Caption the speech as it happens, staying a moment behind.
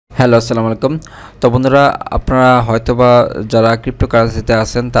Hello, আসসালামু আলাইকুম। তো বন্ধুরা, আপনারা হয়তোবা যারা ক্রিপ্টোকারেন্সিতে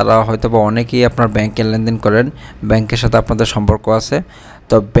আছেন তারা হয়তোবা অনেকেই আপনার ব্যাংকে লেনদেন করেন, ব্যাংকের সাথে আপনাদের সম্পর্ক আছে।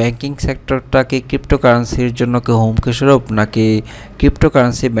 তো ব্যাংকিং সেক্টরটা কি ক্রিপ্টোকারেন্সির জন্য কি হুমকি স্বরূপ, নাকি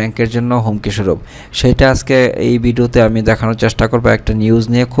ক্রিপ্টোকারেন্সি ব্যাংকের জন্য হুমকি স্বরূপ, সেটা আজকে এই ভিডিওতে আমি দেখানোর চেষ্টা করব। একটা নিউজ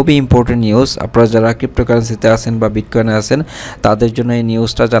নিয়ে, খুবই ইম্পর্টেন্ট নিউজ। আপনারা যারা ক্রিপ্টোকারেন্সিতে আছেন বা বিটকয়েনে আছেন তাদের জন্য এই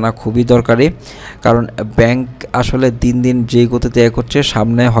নিউজটা জানা খুবই দরকারি। কারণ ব্যাংক আসলে দিন দিন যেই গতিতে এগোচ্ছে,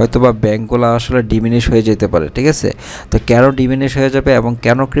 সামনে হয়তোবা ব্যাংকগুলো আসলে ডিমিনিশ হয়ে যেতে পারে। ঠিক আছে, তো কেন ডিমিনিশ হয়ে যাবে এবং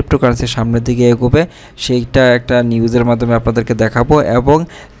কেন ক্রিপ্টোকারেন্সি সামনের দিকে এগোবে সেইটা একটা নিউজের মাধ্যমে আপনাদেরকে দেখাবো। এবং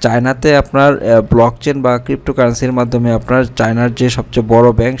চায়নাতে আপনার ব্লকচেন বা ক্রিপ্টোকারেন্সির মাধ্যমে আপনার চায়নার যে সবচেয়ে বড়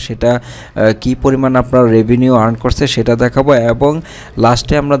ব্যাংক সেটা কী পরিমাণ আপনার রেভিনিউ আর্ন করছে সেটা দেখাবো। এবং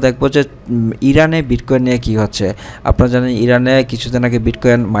লাস্টে আমরা দেখব যে ইরানে বিটকয়েন নিয়ে কী হচ্ছে। আপনারা জানেন ইরানে কিছুদিন আগে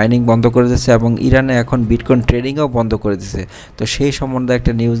বিটকয়েন মাইনিং বন্ধ করে দিয়েছে এবং ইরানে এখন বিটকয়েন ট্রেডিংও বন্ধ করে দিয়েছে। তো সেই সম্বন্ধে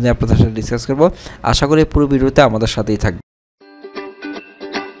একটা নিউজ নিয়ে আপনাদের সাথে ডিসকাস করব। আশা করি পুরো ভিডিওতে আমাদের সাথেই থাকবে।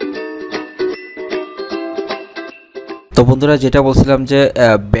 তো বন্ধুরা, যেটা বলছিলাম যে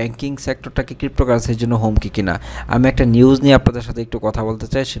ব্যাংকিং সেক্টরটাকে ক্রিপ্টোকারেন্সির জন্য হুমকি কিনা, আমি একটা নিউজ নিয়ে আপনাদের সাথে একটু কথা বলতে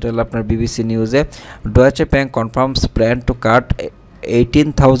চাই। সেটা হলো আপনার বিবিসি নিউজে, Deutsche bank confirms plan two কাট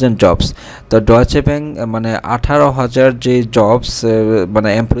 18,000 জবস। তো ডয়েচে ব্যাংক মানে 18,000 যে জবস মানে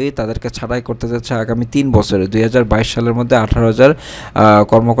এমপ্লয়ি তাদেরকে ছাঁটাই করতে যাচ্ছে আগামী 3 বছরে। 2022 সালের মধ্যে 18,000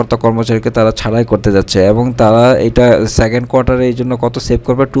 কর্মকর্তা কর্মচারীকে তারা ছাঁটাই করতে যাচ্ছে এবং তারা এটা সেকেন্ড কোয়ার্টারে এই জন্য কত সেভ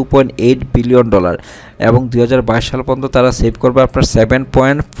করবে, $2.8 বিলিয়ন। এবং 2022 সাল পর্যন্ত তারা সেভ করবে আপনার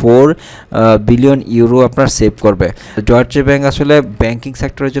 7.4 বিলিয়ন ইউরো আপনার সেভ করবে। ডয়েচে ব্যাংক আসলে ব্যাংকিং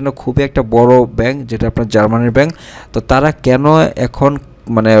সেক্টরের জন্য খুবই একটা বড় ব্যাংক, যেটা আপনার জার্মানির ব্যাংক। তো তারা কেন এখন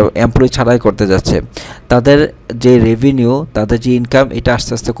মানে এমপ্লয়ি ছাড়াই করতে যাচ্ছে? তাদের যে রেভিনিউ, তাদের যে ইনকাম, এটা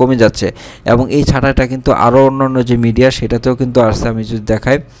আস্তে আস্তে কমে যাচ্ছে। এবং এই ছাড়াটা কিন্তু আরও অন্যান্য যে মিডিয়া সেটাতেও কিন্তু আসছে। আমি যদি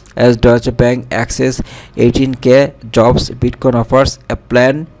দেখাই, as Deutsche bank access 18K jobs, bitcoin offers a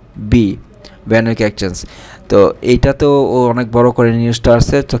plan B ব্যানউইক exchange. তো এইটাতেও অনেক বড় করে নিউজটা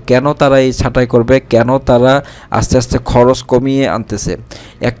আসছে। তো কেন তারা এই ছাঁটাই করবে, কেন তারা আস্তে আস্তে খরচ কমিয়ে আনতেছে?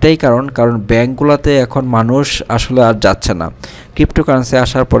 একটাই কারণ ব্যাংকগুলোতে এখন মানুষ আসলে আর যাচ্ছে না। ক্রিপ্টোকারেন্সি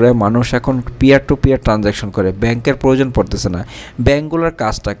আসার পরে মানুষ এখন পিয়ার টু পিয়ার ট্রানজ্যাকশন করে, ব্যাংকের প্রয়োজন পড়তেছে না। ব্যাংকগুলোর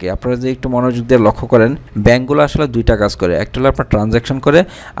কাজটাকে আপনারা যদি একটু মনোযোগ দিয়ে লক্ষ্য করেন, ব্যাংকগুলো আসলে দুইটা কাজ করে। একটা হলো আপনার ট্রানজ্যাকশন করে,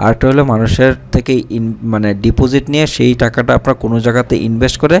 আর একটা হলো মানুষের থেকে মানে ডিপোজিট নিয়ে সেই টাকাটা আপনার কোনো জায়গাতে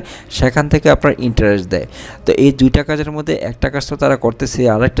ইনভেস্ট করে সেখান থেকে আপনার ইন্টারেস্ট দেয়। তো এই দুইটা কাজের মধ্যে একটা কাজ তো তারা করতেছে,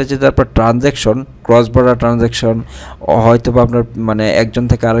 আরেকটা যে আপনার ট্রানজ্যাকশন, ক্রস বর্ডার ট্রানজ্যাকশন, হয়তো বা আপনার মানে একজন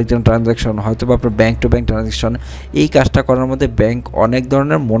থেকে আরেকজন ট্রানজ্যাকশন, হয়তো বা আপনার ব্যাংক টু ব্যাংক ট্রানজ্যাকশন, এই কাজটা করার মধ্যে ব্যাংক অনেক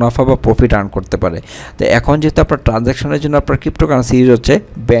ধরনের মুনাফা বা প্রফিট আর্ন করতে পারে। তো এখন যেহেতু আপনার ট্রানজ্যাকশনের জন্য আপনার ক্রিপ্টোকারেন্সি ইউজ হচ্ছে,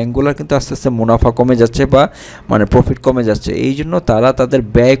 ব্যাংকগুলোর কিন্তু আস্তে আস্তে মুনাফা কমে যাচ্ছে বা মানে প্রফিট কমে যাচ্ছে। এই জন্য তারা তাদের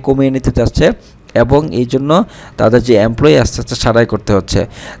ব্যয় কমিয়ে নিতে চাচ্ছে এবং এই জন্য তাদের যে এমপ্লয়ি আস্তে আস্তে ছাঁটাই করতে হচ্ছে।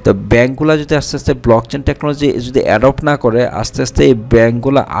 তো ব্যাংকগুলো যদি আস্তে আস্তে ব্লকচেন টেকনোলজি যদি অ্যাডপ্ট না করে, আস্তে আস্তে এই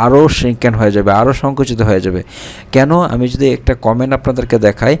ব্যাংকগুলো আরও শ্রিঙ্কেন হয়ে যাবে, আরও সংকুচিত হয়ে যাবে। কেন? আমি যদি একটা কমেন্ট আপনাদেরকে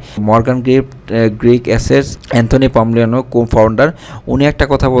দেখাই, Morgan Greek assets Anthony পামলিয়ানো co-founder, উনি একটা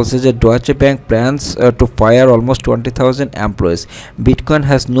কথা বলছে যে Deutsche bank plans to fire almost 20,000 employees, bitcoin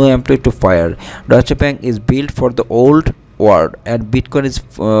has no employee to fire, Deutsche bank is build for the old world and bitcoin is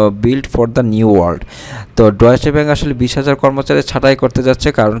build for the new world. তো Deutsche bank আসলে 20,000 কর্মচারী ছাঁটাই করতে যাচ্ছে,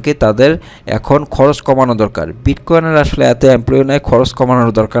 কারণ কি তাদের এখন খরচ কমানো দরকার। বিটকয়েনের আসলে এত এমপ্লয়ি নাই, খরচ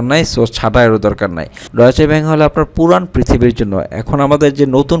কমানোর দরকার নাই, সো ছাঁটাইয়েরও দরকার নাই। ডয়েচে ব্যাংক হলো আপনার পুরান পৃথিবীর জন্য, এখন আমাদের যে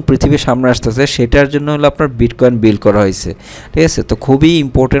নতুন পৃথিবী সামনে আসতেছে সেটার জন্য হলো আপনার বিটকয়েন বিল্ড করা হয়েছে। ঠিক আছে, তো খুবই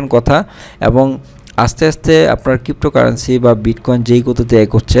ইম্পর্টেন্ট কথা। এবং আস্তে আস্তে আপনার ক্রিপ্টোকারেন্সি বা বিটকয়েন যেই গতিতে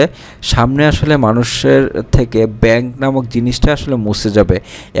এগোচ্ছে, সামনে আসলে মানুষের থেকে ব্যাংক নামক জিনিসটা আসলে মুছে যাবে।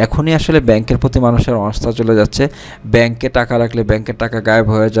 এখনই আসলে ব্যাংকের প্রতি মানুষের আস্থা চলে যাচ্ছে। ব্যাংকে টাকা রাখলে ব্যাংকের টাকা গায়েব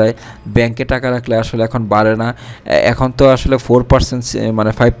হয়ে যায়, ব্যাংকে টাকা রাখলে আসলে এখন বাড়ে না। এখন তো আসলে 4%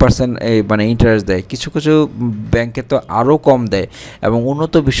 মানে 5% মানে ইন্টারেস্ট দেয়, কিছু কিছু ব্যাংকে তো আরও কম দেয় এবং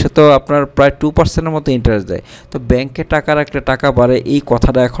উন্নত বিশ্বে তো আপনার প্রায় 2%-এর মতো ইন্টারেস্ট দেয়। তো ব্যাংকে টাকা রাখলে টাকা বাড়ে, এই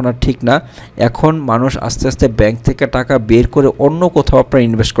কথাটা এখন আর ঠিক না। এখন মানুষ আস্তে আস্তে ব্যাংক থেকে টাকা বের করে অন্য কোথাও আপনার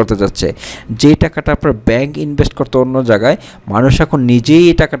ইনভেস্ট করতে যাচ্ছে। যেই টাকাটা আপনার ব্যাংক ইনভেস্ট করতে অন্য জায়গায়, মানুষ এখন নিজেই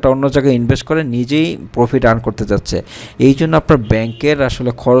এই টাকাটা অন্য জায়গায় ইনভেস্ট করে নিজেই প্রফিট আর্ন করতে যাচ্ছে। এই জন্য আপনার ব্যাংকের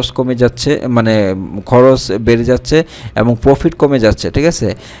আসলে খরচ কমে যাচ্ছে, মানে খরচ বেড়ে যাচ্ছে এবং প্রফিট কমে যাচ্ছে। ঠিক আছে,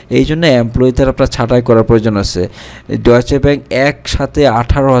 এই জন্য এমপ্লয়িদের আপনার ছাঁটাই করার প্রয়োজন আছে। ডয়েচে ব্যাংক একসাথে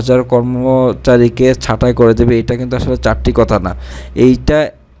 18,000 কর্মচারীকে ছাঁটাই করে দেবে, এটা কিন্তু আসলে চারটি কথা না। এইটা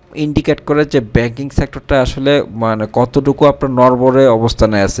ইন্ডিকেট করে যে ব্যাংকিং সেক্টরটা আসলে মানে কতটুকু আপনার নড়বড়ে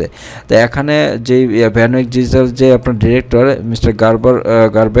অবস্থানে আছে। তো এখানে যে ভ্যানুইক ডিজিটাল যে আপনার ডিরেক্টর মিস্টার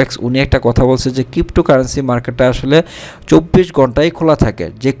গারবেক্স উনি একটা কথা বলছে যে ক্রিপ্টোকারেন্সি মার্কেটটা আসলে 24 ঘন্টাই খোলা থাকে,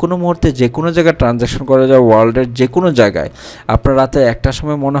 যে কোনো মুহূর্তে যে কোনো জায়গায় ট্রানজ্যাকশন করা যায়, ওয়ার্ল্ডের যে কোনো জায়গায়। আপনার রাতে একটার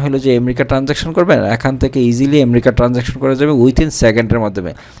সময় মনে হলো যে আমেরিকা ট্রানজ্যাকশন করবেন, এখান থেকে ইজিলি আমেরিকা ট্রানজ্যাকশন করা যাবে উইথিন সেকেন্ডের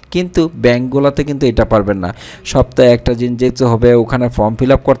মাধ্যমে। কিন্তু ব্যাঙ্কগুলোতে কিন্তু এটা পারবেন না, সপ্তাহে একটা দিন যেতে হবে, ওখানে ফর্ম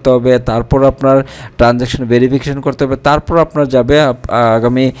ফিল আপ করতে হবে, তারপর আপনার ট্রানজ্যাকশন ভেরিফিকেশন করতে হবে, তারপর আপনার যাবে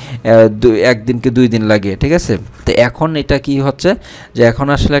আগামী একদিনকে 2 দিন লাগে, ঠিক আছে। তো এখন এটা কি হচ্ছে যে এখন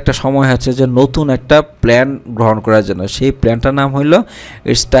আসলে একটা সময় হচ্ছে যে নতুন একটা প্ল্যান গ্রহণ করার জন্য। সেই প্ল্যানটার নাম হইল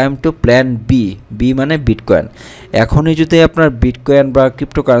it's time to plan B মানে বিটকয়েন। এখনই যদি আপনার বিটকয়েন বা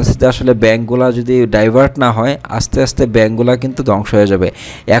ক্রিপ্টোকারেন্সিতে আসলে ব্যাঙ্কগুলো যদি ডাইভার্ট না হয়, আস্তে আস্তে ব্যাঙ্কগুলো কিন্তু ধ্বংস হয়ে যাবে।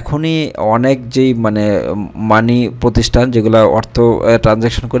 এখনই অনেক যেই মানে মানি প্রতিষ্ঠান যেগুলো অর্থ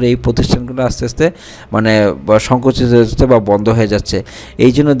ট্রানজ্যাকশন করে, এই প্রতিষ্ঠানগুলো আস্তে আস্তে মানে সংকুচিত হয়ে যাচ্ছে বা বন্ধ হয়ে যাচ্ছে।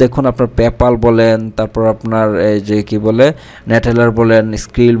 এই জন্য দেখুন আপনার পেপাল বলেন, তারপর আপনার এই যে কি বলে নেটেলার বলেন,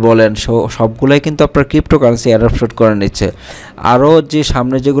 স্ক্রিল বলেন, সবগুলোই কিন্তু আপনার ক্রিপ্টোকারেন্সি অ্যাডপ্ট করে নিচ্ছে। আরও যে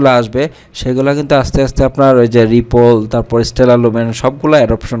সামনে যেগুলো আসবে সেগুলো কিন্তু আস্তে আস্তে আপনার ওই যে রিপল, তারপর স্টেলার লুমেন সবগুলো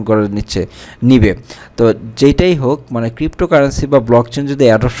অ্যাডপশন করে নিবে। তো যেটাই হোক মানে ক্রিপ্টোকারেন্সি বা ব্লকচেন যদি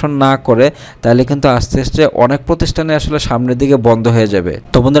অ্যাডপশন না করে তাহলে কিন্তু আস্তে আস্তে অনেক প্রতিষ্ঠানে আসলে সামনের দিকে বন্ধ হয়ে যাবে।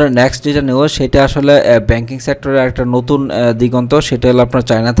 তো বন্ধুরা নেক্সট যেটা নিউজ সেটা আসলে ব্যাংকিং সেক্টরের একটা নতুন দিগন্ত, সেটা হলো আপনার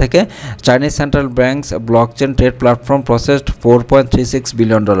চায়না থেকে। Chinese central banks blockchain trade platform processed $4.36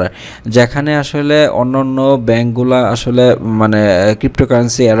 billion, যেখানে আসলে অন্যান্য ব্যাংকগুলো আসলে মানে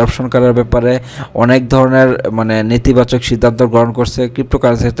ক্রিপ্টোকারেন্সি অ্যাডপশন করার ব্যাপারে অনেক ধরনের মানে নেতিবাচক সিদ্ধান্ত গ্রহণ করছে,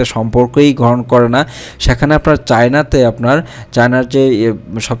 ক্রিপ্টোকারেন্সির সাথে সম্পর্কই গ্রহণ করে না। সেখানে আপনার চায়নাতে আপনার চায়নার যে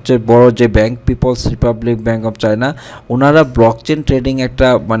সবচেয়ে বড় যে bank people's Republic bank of China, ওনারা ব্লকচেন ট্রেডিং একটা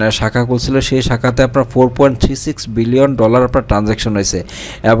মানে শাখা খুলছিল। সেই শাখাতে আপনার $4.36 বিলিয়ন আপনার ট্রানজ্যাকশন হয়েছে।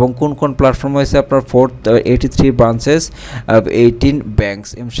 এবং কোন কোন প্ল্যাটফর্ম হয়েছে আপনার 483 ব্রাঞ্চেস 18 ব্যাংকস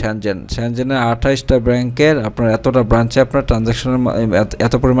ইন শ্যানজেনের 28টা ব্যাংকের আপনার এতটা ব্রাঞ্চে আপনার ট্রানজ্যাকশনের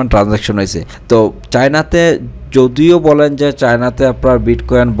এত পরিমাণ ট্রানজ্যাকশন হয়েছে। তো চায়নাতে যদিও বলেন যে চায়নাতে আপনার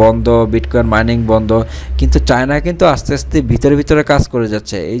বিটকয়েন বন্ধ, বিটকয়েন মাইনিং বন্ধ, কিন্তু চায়না কিন্তু আস্তে আস্তে ভিতরে কাজ করে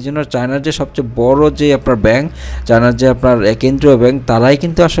যাচ্ছে। এই জন্য চায়নার যে সবচেয়ে বড় যে আপনার ব্যাংক, চায়নার যে আপনার কেন্দ্রীয় ব্যাংক, তারাই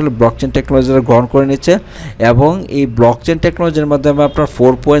কিন্তু আসলে ব্লকচেন টেকনোলজিটা গ্রহণ করে নিচ্ছে। এবং এই ব্লকচেন টেকনোলজির মাধ্যমে আপনার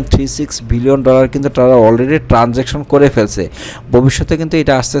 $4.36 বিলিয়ন কিন্তু তারা অলরেডি ট্রানজ্যাকশন করে ফেলছে। ভবিষ্যতে কিন্তু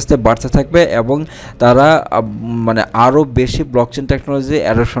এটা আস্তে আস্তে বাড়তে থাকবে এবং তারা মানে আরও বেশি ব্লকচেন টেকনোলজি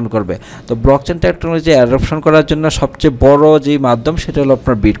অ্যাডপশন করবে। তো ব্লকচেন টেকনোলজি অ্যাডপশন করার জন্য সবচেয়ে বড় যে মাধ্যম সেটা হলো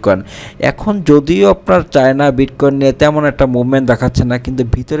আপনার বিটকয়েন। এখন যদিও আপনার চায়না বিটকয়েন নিয়ে তেমন একটা মুভমেন্ট দেখাচ্ছে না, কিন্তু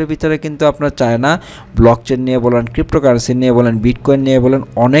ভিতরে কিন্তু আপনার চায়না ব্লকচেন নিয়ে বলেন, ক্রিপ্টোকারেন্সি নিয়ে বলেন, বিটকয়েন নিয়ে বলেন,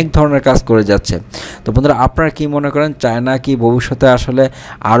 অনেক ধরনের কাজ করে যাচ্ছে। তো বন্ধুরা আপনারা কি মনে করেন, চায়না কি ভবিষ্যতে আসলে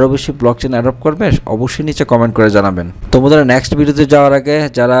আরও বেশি ব্লকচেন অ্যাডপ্ট করবে? অবশ্যই নিচে কমেন্ট করে জানাবেন। তো বন্ধুরা নেক্সট ভিডিওতে যাওয়ার আগে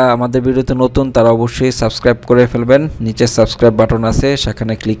যারা আমাদের ভিডিওতে নতুন তারা অবশ্যই সাবস্ক্রাইব করে ফেলবেন। নিচে সাবস্ক্রাইব বাটন আছে,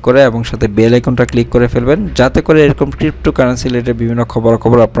 সেখানে ক্লিক করে এবং সাথে বেল আইকনটা ক্লিক করে ফেলবেন, যাতে করে এরকম ক্রিপ্টোকারেন্সি রিলেটেড বিভিন্ন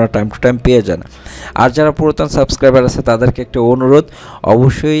খবর আপনারা টাইম টু টাইম পেয়ে যান। আর যারা পুরাতন সাবস্ক্রাইবার আছে তাদেরকে একটা অনুরোধ,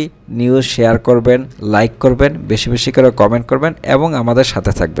 অবশ্যই নিউজ শেয়ার করবেন, লাইক করবেন, বেশি বেশি করে কমেন্ট করবেন এবং আমাদের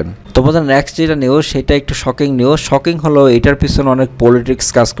সাথে থাকবেন। তোমাদের নেক্সট যেটা নিউজ সেটা একটু শকিং নিউজ। শকিং হলো এটার পিছনে অনেক পলিটিক্স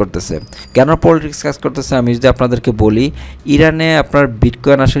কাজ করতেছে। কেন পলিটিক্স কাজ করতেছে আমি যদি আপনাদেরকে বলি, ইরানে আপনার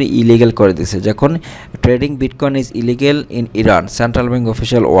বিটকয়েন আসলে ইলিগেল করে দিয়েছে। যখন trading bitcoin is illegal in Iran, central bank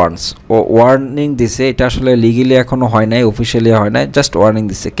official warning দিছে। এটা আসলে লিগেলি এখনও হয় নাই, অফিসিয়ালি হয় নাই, জাস্ট ওয়ার্নিং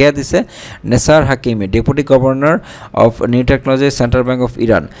দিছে। কে দিছে? Nesar Hakimi, deputy governor of new technology central bank of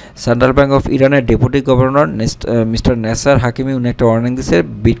Iran. Central bank of ইরানের deputy governor mister Nesar Hakimi উনি একটা ওয়ার্নিং দিছে,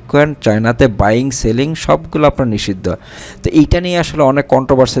 বিটকয়েন চায়নাতে বাইং সেলিং সবগুলো আপনার নিষিদ্ধ। তো এইটা নিয়ে আসলে অনেক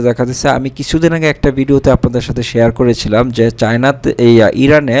কন্ট্রোভার্সি দেখা দিচ্ছে। আমি কিছুদিন আগে একটা ভিডিওতে আপনাদের সাথে শেয়ার করেছিলাম যে চায়নাতে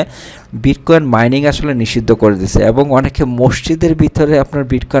ইরানে বিটকয়েন মাইনিং আসলে নিষিদ্ধ করে দিয়েছে এবং অনেকে মসজিদের ভিতরে আপনার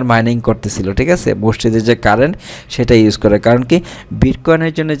বিটকয়েন মাইনিং করতেছিল, ঠিক আছে। মসজিদের যে কারেন্ট সেটা ইউজ করে, কারণ কি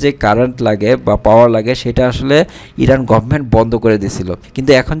বিটকয়েনের জন্য যে কারেন্ট লাগে বা পাওয়ার লাগে সেটা আসলে ইরান গভর্নমেন্ট বন্ধ করে দিয়েছিল।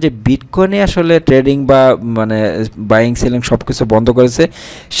 কিন্তু এখন যে বিটকয়েনে আসলে ট্রেডিং বা মানে বাইং সেলিং সব কিছু বন্ধ করেছে,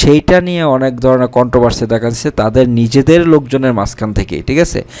 সেইটা নিয়ে অনেক ধরনের কন্ট্রোভার্সি দেখা যাচ্ছে তাদের নিজেদের লোকজনের মাঝখান থেকে, ঠিক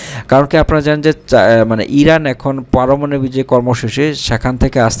আছে। কারণ কি আপনারা জানেন যে মানে ইরান এখন পারমাণবিক যে কর্মসূচি সেখান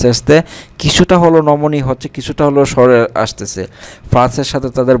থেকে আস্তে আস্তে কিছুটা হলো নমনীয় হচ্ছে, কিছুটা হলো সরে আসতেছে। ফ্রান্সের সাথে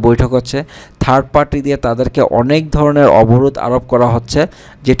তাদের বৈঠক হচ্ছে, থার্ড পার্টি দিয়ে তাদেরকে অনেক ধরনের অবরোধ আরোপ করা হচ্ছে,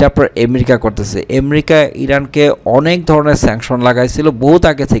 যেটা আপনার আমেরিকা করতেছে। আমেরিকা ইরানকে অনেক ধরনের স্যাংশন লাগাইছিল বহুত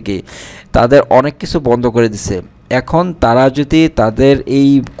আগে থেকেই, তাদের অনেক কিছু বন্ধ করে দিছে। এখন তারা যদি তাদের এই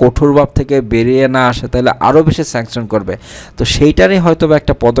কঠোর ভাব থেকে বেরিয়ে না আসে তাহলে আরও বেশি স্যাংশন করবে। তো সেইটারই হয়তো বা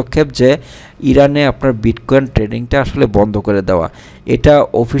একটা পদক্ষেপ যে ইরানে আপনার বিটকয়েন ট্রেডিংটা আসলে বন্ধ করে দেওয়া। এটা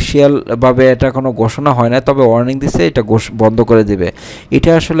অফিসিয়ালভাবে এটা কোনো ঘোষণা হয় না, তবে ওয়ার্নিং দিছে এটা বন্ধ করে দেবে।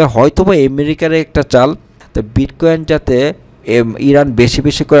 এটা আসলে হয়তো বা আমেরিকার একটা চাল, তো বিটকয়েন যাতে ইরান বেশি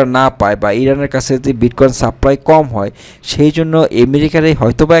বেশি করে না পায় বা ইরানের কাছে যদি বিটকয়েন সাপ্লাই কম হয়, সেই জন্য আমেরিকারই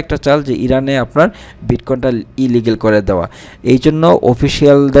হয়তোবা একটা চাল যে ইরানে আপনার বিটকয়েনটা ইলিগেল করে দেওয়া। এই জন্য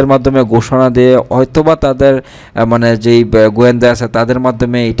অফিসিয়ালদের মাধ্যমে ঘোষণা দিয়ে হয়তোবা তাদের মানে যেই গোয়েন্দা আছে তাদের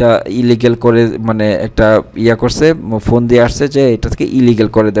মাধ্যমে এটা ইলিগেল করে মানে একটা করছে, ফোন দিয়ে আসছে যে এটাকে ইলিগেল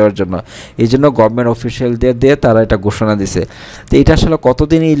করে দেওয়ার জন্য। এই জন্য গভর্নমেন্ট অফিসিয়ালদের দিয়ে তারা এটা ঘোষণা দিছে। তো এটা আসলে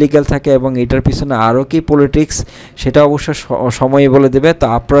কতদিন ইলিগেল থাকে এবং এটার পিছনে আরও কি পলিটিক্স সেটা অবশ্য সময় বলে দেবে। তো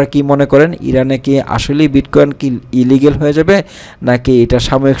আপনারা কি মনে করেন, ইরানে কি আসলেই বিটকয়েন কি ইলিগেল হয়ে যাবে নাকি এটা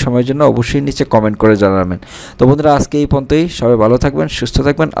সাময়িক সময়ের জন্য? অবশ্যই নিচে কমেন্ট করে জানাবেন। তো বন্ধুরা, আজকে এই পর্যন্তই। সবাই ভালো থাকবেন, সুস্থ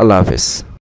থাকবেন, আল্লাহ হাফেজ।